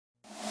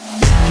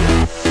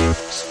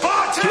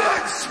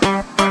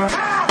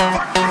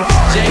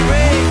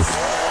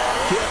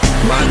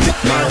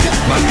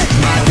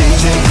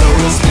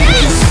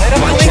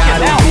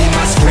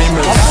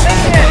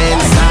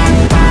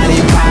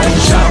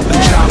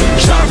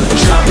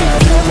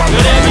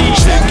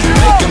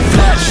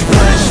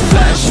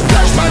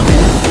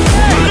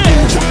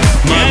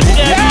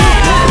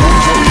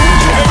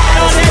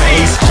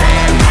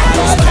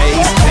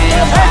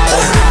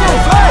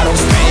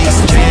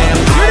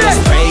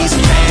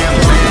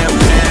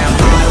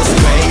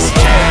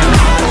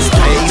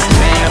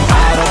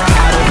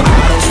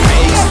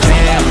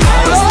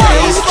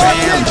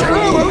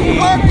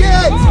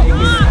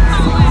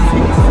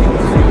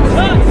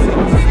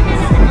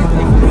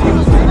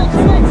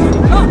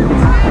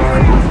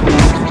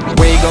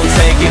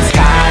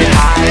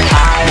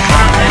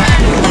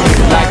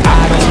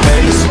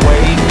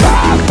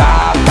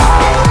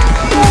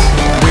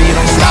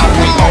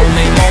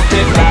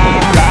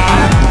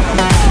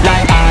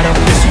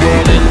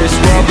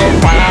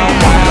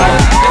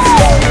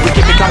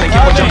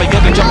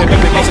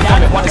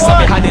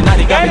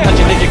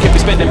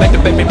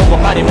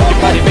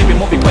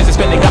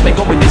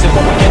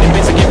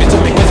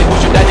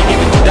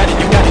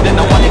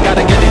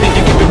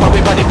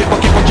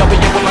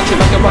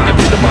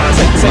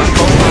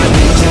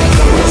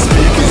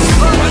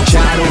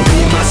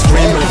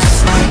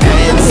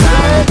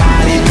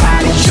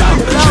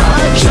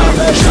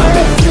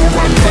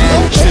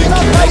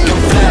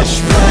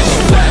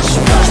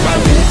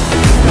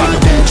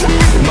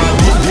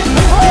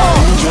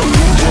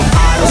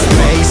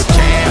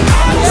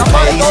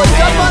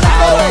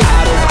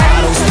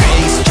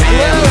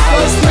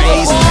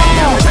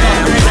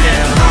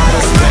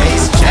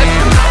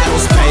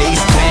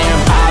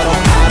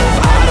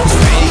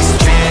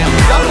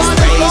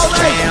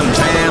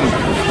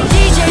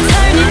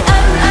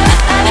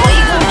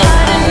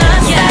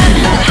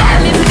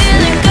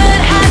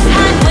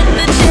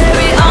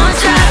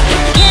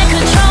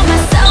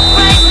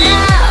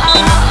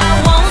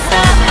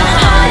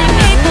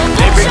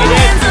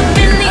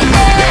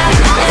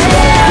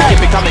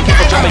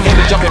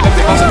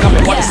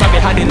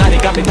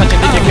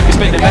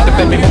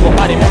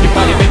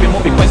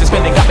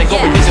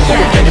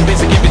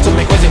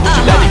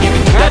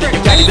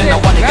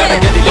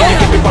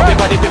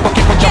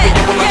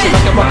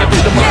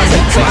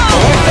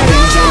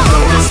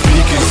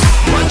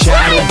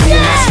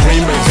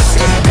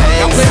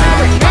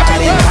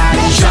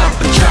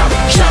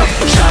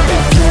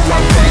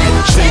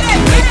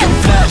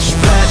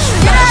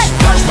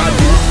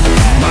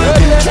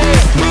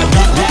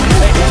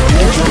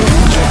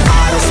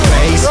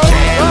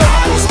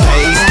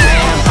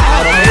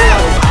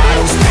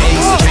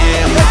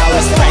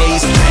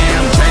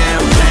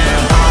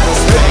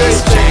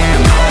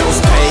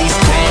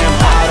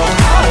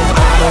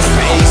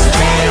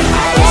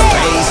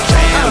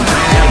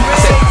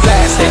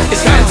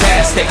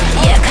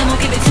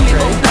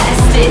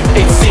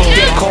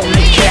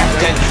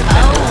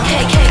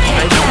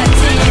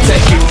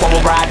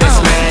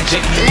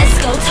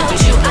go, told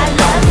you I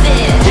love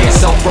it. Yeah,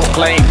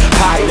 self-proclaimed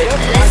pilot.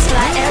 Let's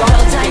fly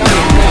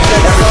aerodynamic.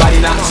 Everybody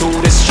not to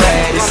the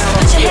stratus.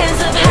 Put your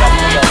hands up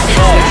high.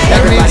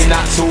 Everybody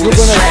not to the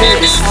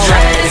stratus.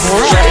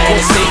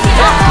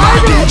 My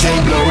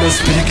DJ blow the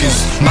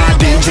speakers. My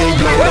DJ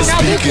blow the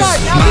speakers.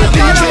 My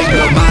DJ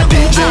blow. My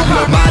DJ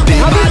blow. My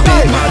DJ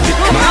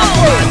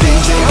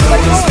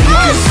blow the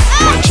speakers.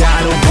 My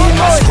child be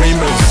my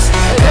screamers.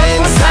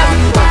 Hands up,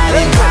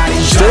 body,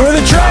 stay with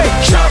the track.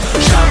 Jump,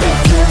 jump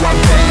if you a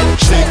bad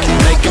chick.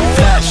 Make it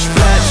flash,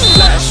 flash,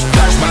 flash,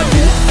 flash. My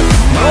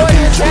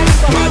DJ,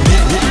 my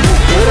DJ.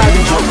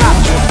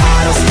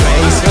 Outer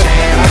space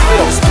jam,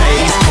 outer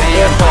space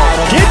jam.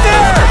 Get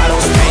there!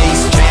 Outer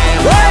space jam,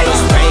 outer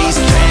space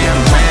jam,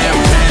 jam,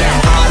 jam.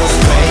 Outer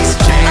space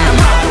jam,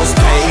 outer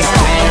space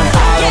jam,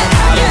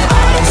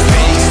 outer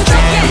space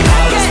jam,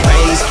 outer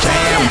space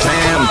jam,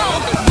 jam.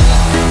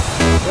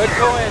 Good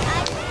going.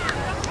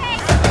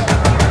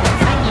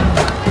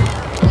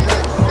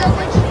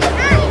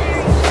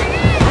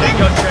 There you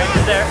go, Trey.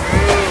 You're there.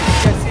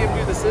 Can't see him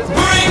do the scissors.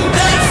 There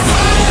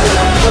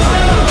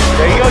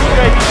you go,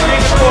 Trey. He's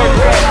staying forward,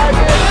 Trey.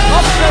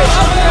 Up straight,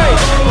 up straight.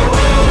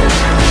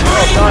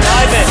 Well done,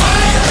 Ivan.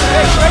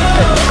 Hey,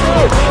 Grayson.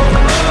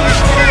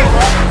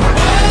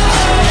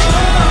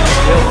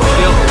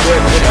 Feel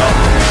good, you know.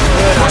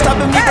 Won't stop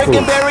me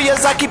breaking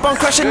barriers, I keep on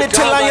crushing it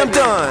till I am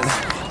done.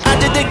 I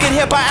didn't get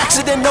here by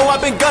accident, no,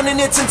 I've been gunning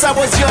it since I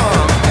was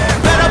young.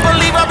 Better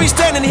believe I'll be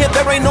standing here,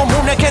 there ain't no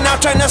moon that can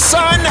outshine the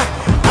sun.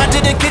 I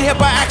didn't get here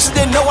by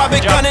accident, no, I've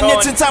been gunning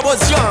it since I was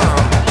young.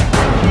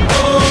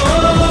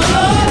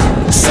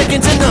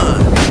 Second to none.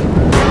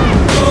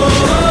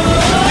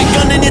 Been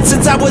gunning it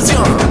since I was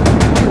young.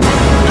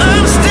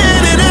 I'm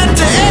standing at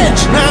the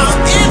edge now,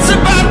 it's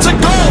about to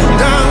go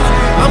down.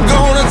 I'm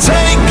gonna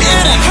take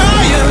it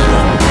higher.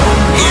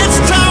 It's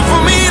time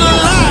for me to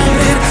light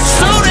it,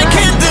 so they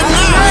can't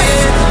deny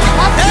it.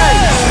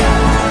 Hey,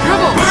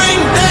 bring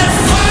that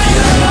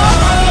fire.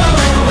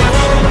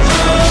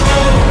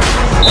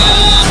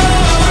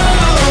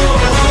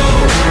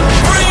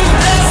 Bring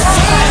that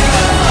fire.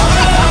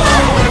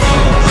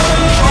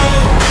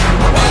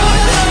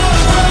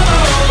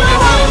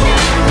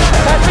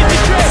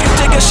 If you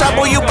take a shot,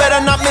 boy, you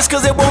better not miss,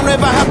 cause it won't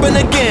ever happen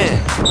again.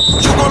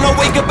 You gonna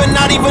wake up and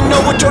not even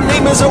know what your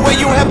name is or where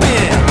you have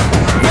been.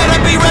 Better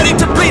be ready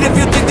to bleed if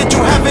you think that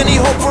you have any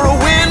hope for a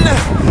win.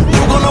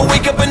 You gonna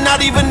wake up and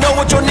not even know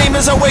what your name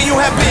is or where you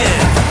have been.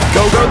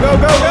 Go, go, go,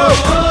 go, go.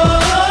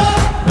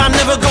 I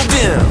never go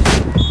dim,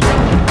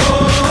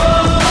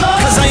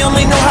 cause I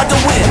only know how to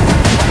win.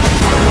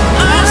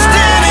 I'm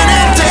standing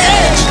at the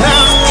edge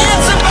now,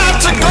 it's about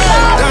to go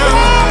down.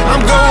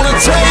 I'm gonna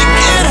take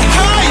it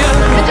higher.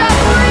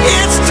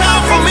 It's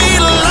time for me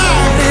to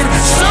light it,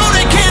 so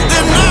they can't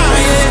deny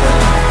it.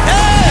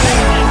 Hey,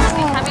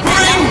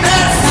 bring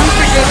that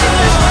fire.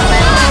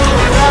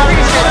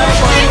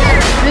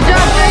 Good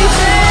job,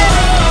 Grayson!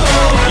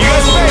 You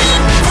guys face.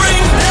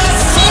 Bring that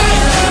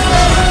fire.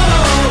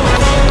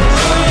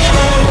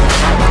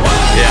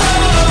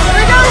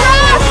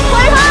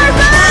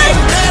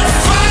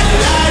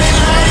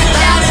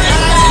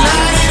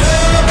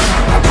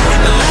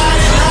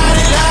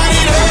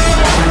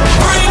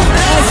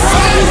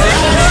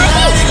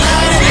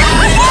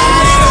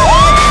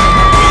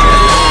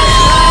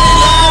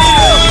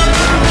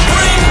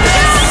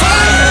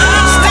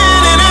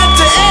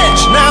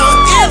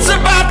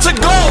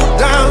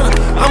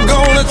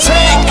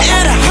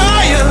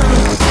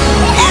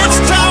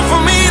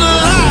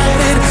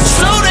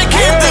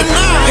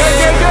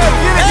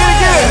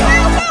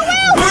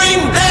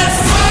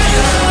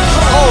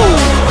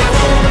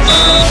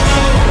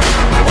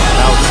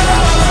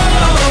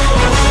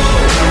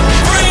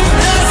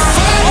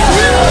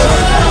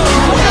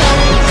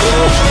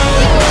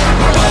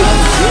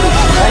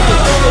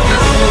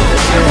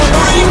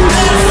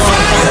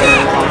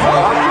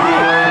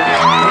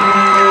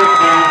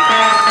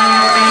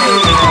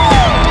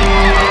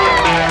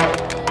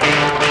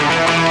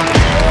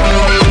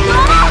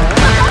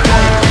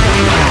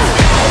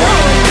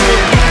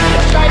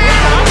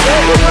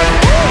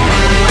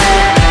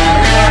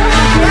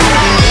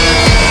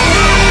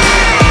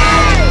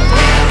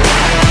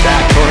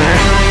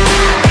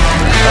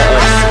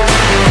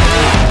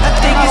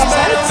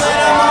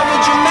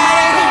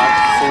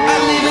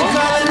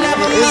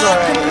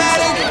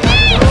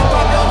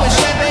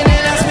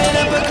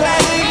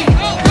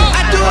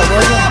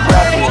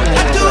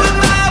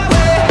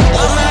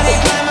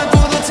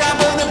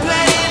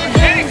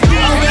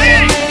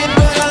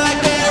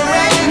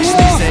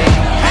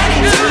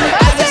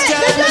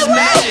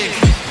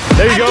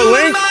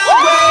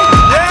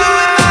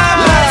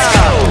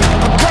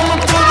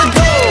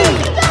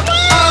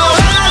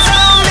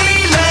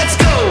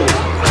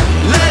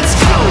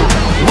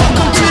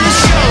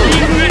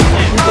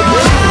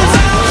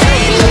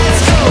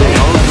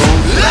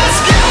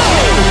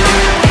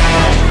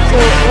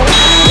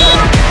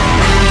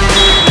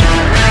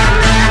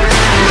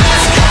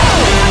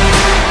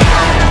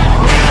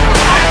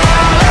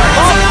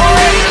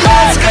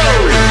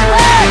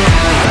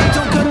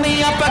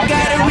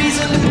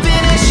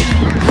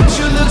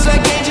 looks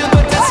like angel,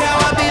 but that's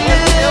how I be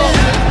living.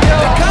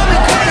 They call me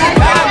crazy,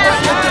 but I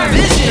run with the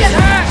vision.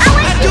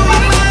 I do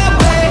it my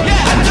way,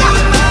 I do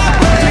it my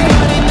way.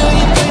 30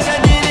 million things, I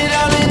did it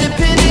all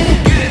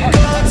independent. Go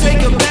and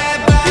take a bad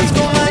vibes,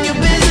 go mind your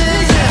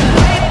business.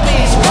 Hate me,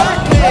 front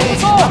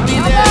page, I'll be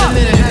there in a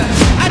minute.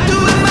 I do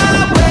it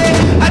my way,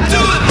 I do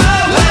it my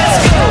way.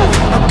 Let's go,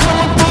 I'm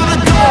coming for the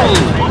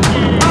gold.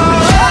 All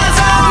eyes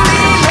on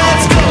me,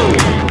 let's go.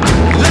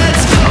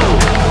 Let's go,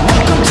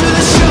 welcome to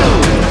the show.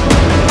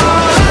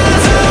 All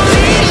eyes on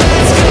me,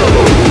 let's go.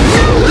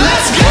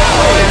 Let's go.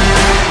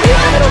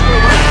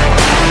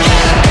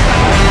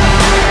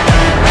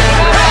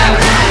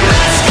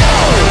 Let's go.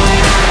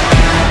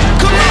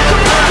 Come on,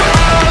 come on, come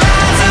on. All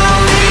eyes on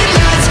me,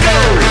 let's go.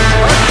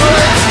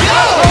 Let's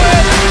go.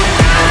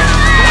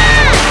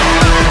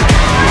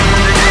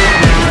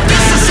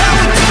 This is how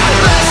we do it,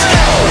 let's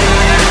go.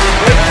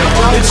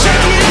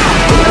 Check it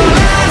out. All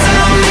eyes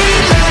on me,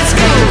 let's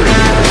go.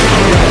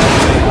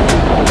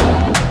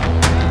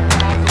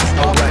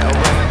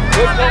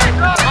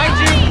 Behind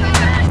you.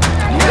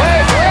 Away,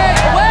 away,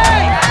 away.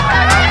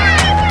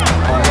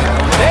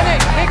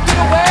 Bennett, kick it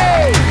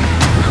away.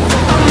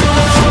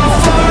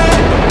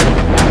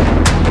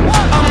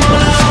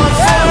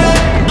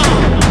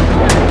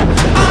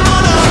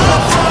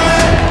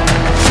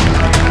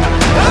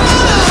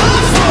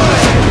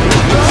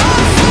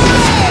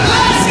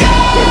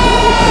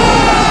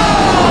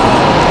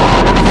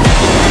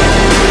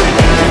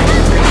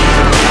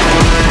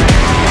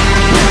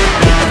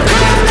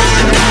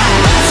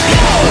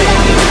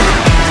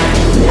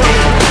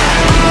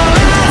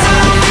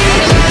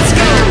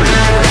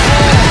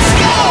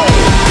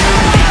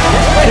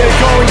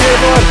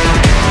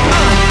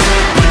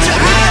 Put your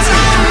eyes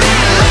on me,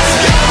 let's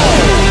go.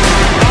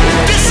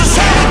 This is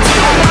how we do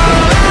it.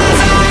 All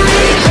eyes on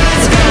me,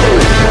 let's go.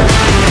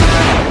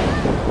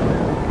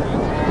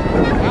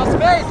 Now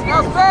space,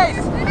 now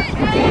space.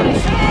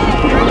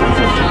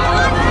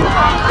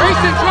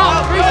 Grease and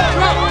drop, grease and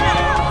drop.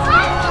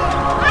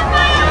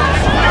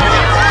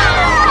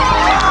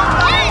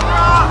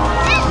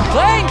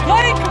 Playing,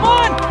 playing, come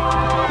on.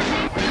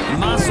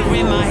 Monster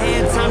in my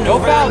head, time No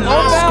to foul, write no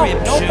my foul,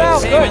 scripture. no foul.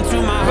 Tearing Good,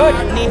 through my good.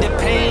 heart, need to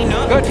paint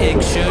a Good.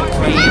 picture.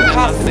 Praying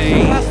my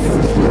faith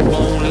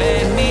won't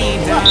let me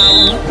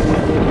down.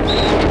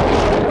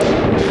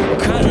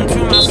 Cutting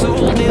through my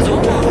soul, there's a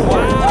world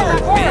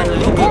wide open.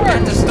 Looking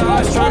at the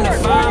stars, trying to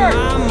find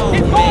my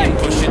moment.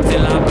 Push it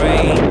till I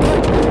break,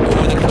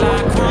 or the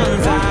clock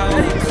runs out.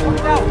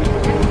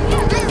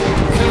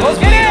 Let's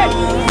get in.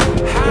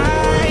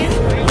 Hide,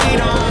 we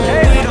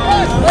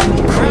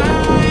don't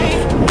cry,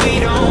 we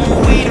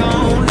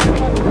don't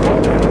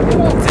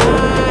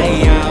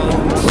die out.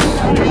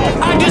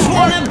 I just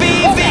wanna be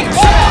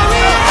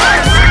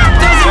victorious.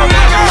 Doesn't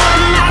matter what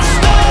my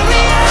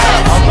story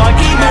is.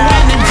 Even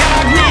when the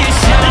darkness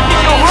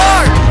shines,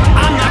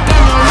 I'm not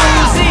gonna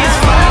lose this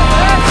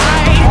fight.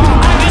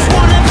 I just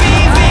wanna be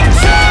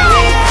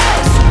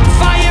victorious.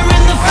 Fire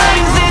in the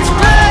flames, it's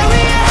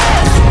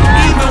glorious.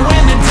 Even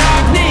when the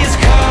darkness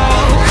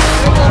comes,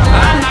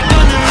 I'm not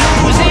gonna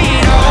lose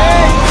it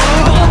all.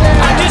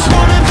 I just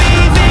wanna be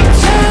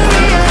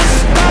victorious.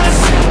 Us,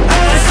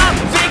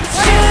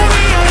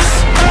 victorious.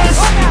 Us.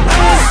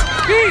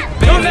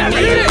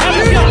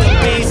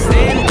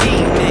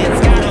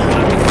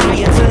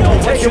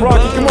 Take it,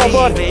 Rocky. Come on,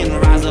 bud.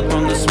 Rise up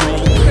from the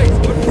smoke,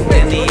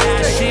 and the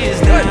ashes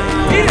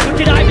down.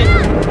 Look at Ivan.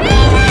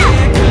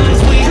 Yeah,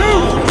 'cause we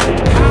don't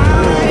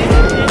hide,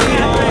 we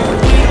don't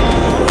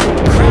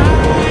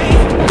cry,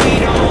 we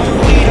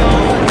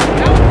don't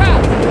Now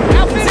pass.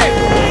 Now finish.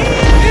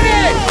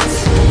 Finish.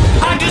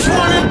 I just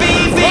wanna be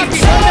Rocky, turn back.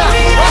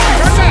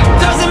 victorious.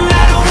 Doesn't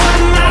matter what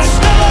my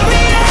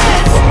story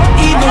is.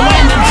 Even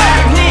when the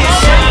darkness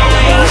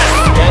shines,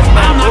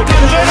 I'm not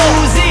gonna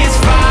lose this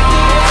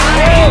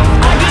fight.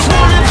 I just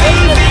wanna be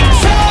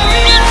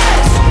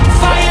victorious.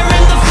 Fire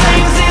in the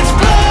flames, it's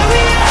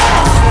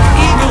glorious.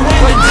 Even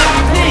when the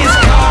darkness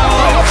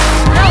comes,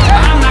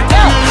 I'm not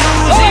gonna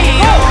lose it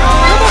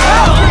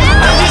all.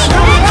 I just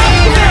wanna be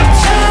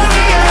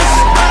victorious.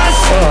 Us,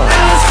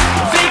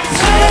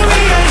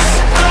 victorious.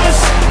 Us,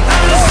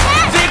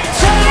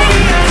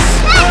 victorious.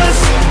 Us,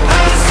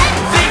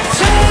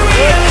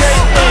 victorious.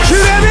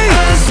 Shoot at me.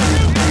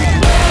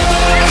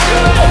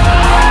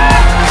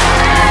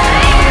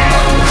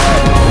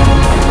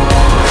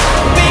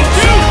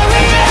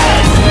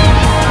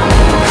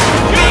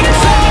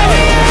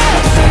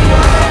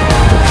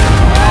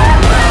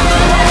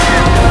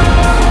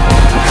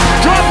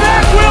 Drop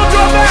back, Will,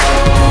 drop back.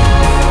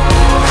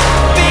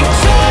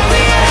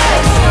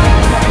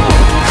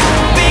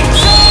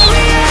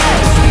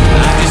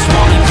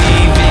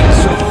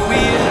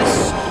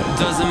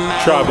 Doesn't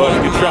matter Try, buddy,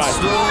 what good my try.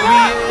 story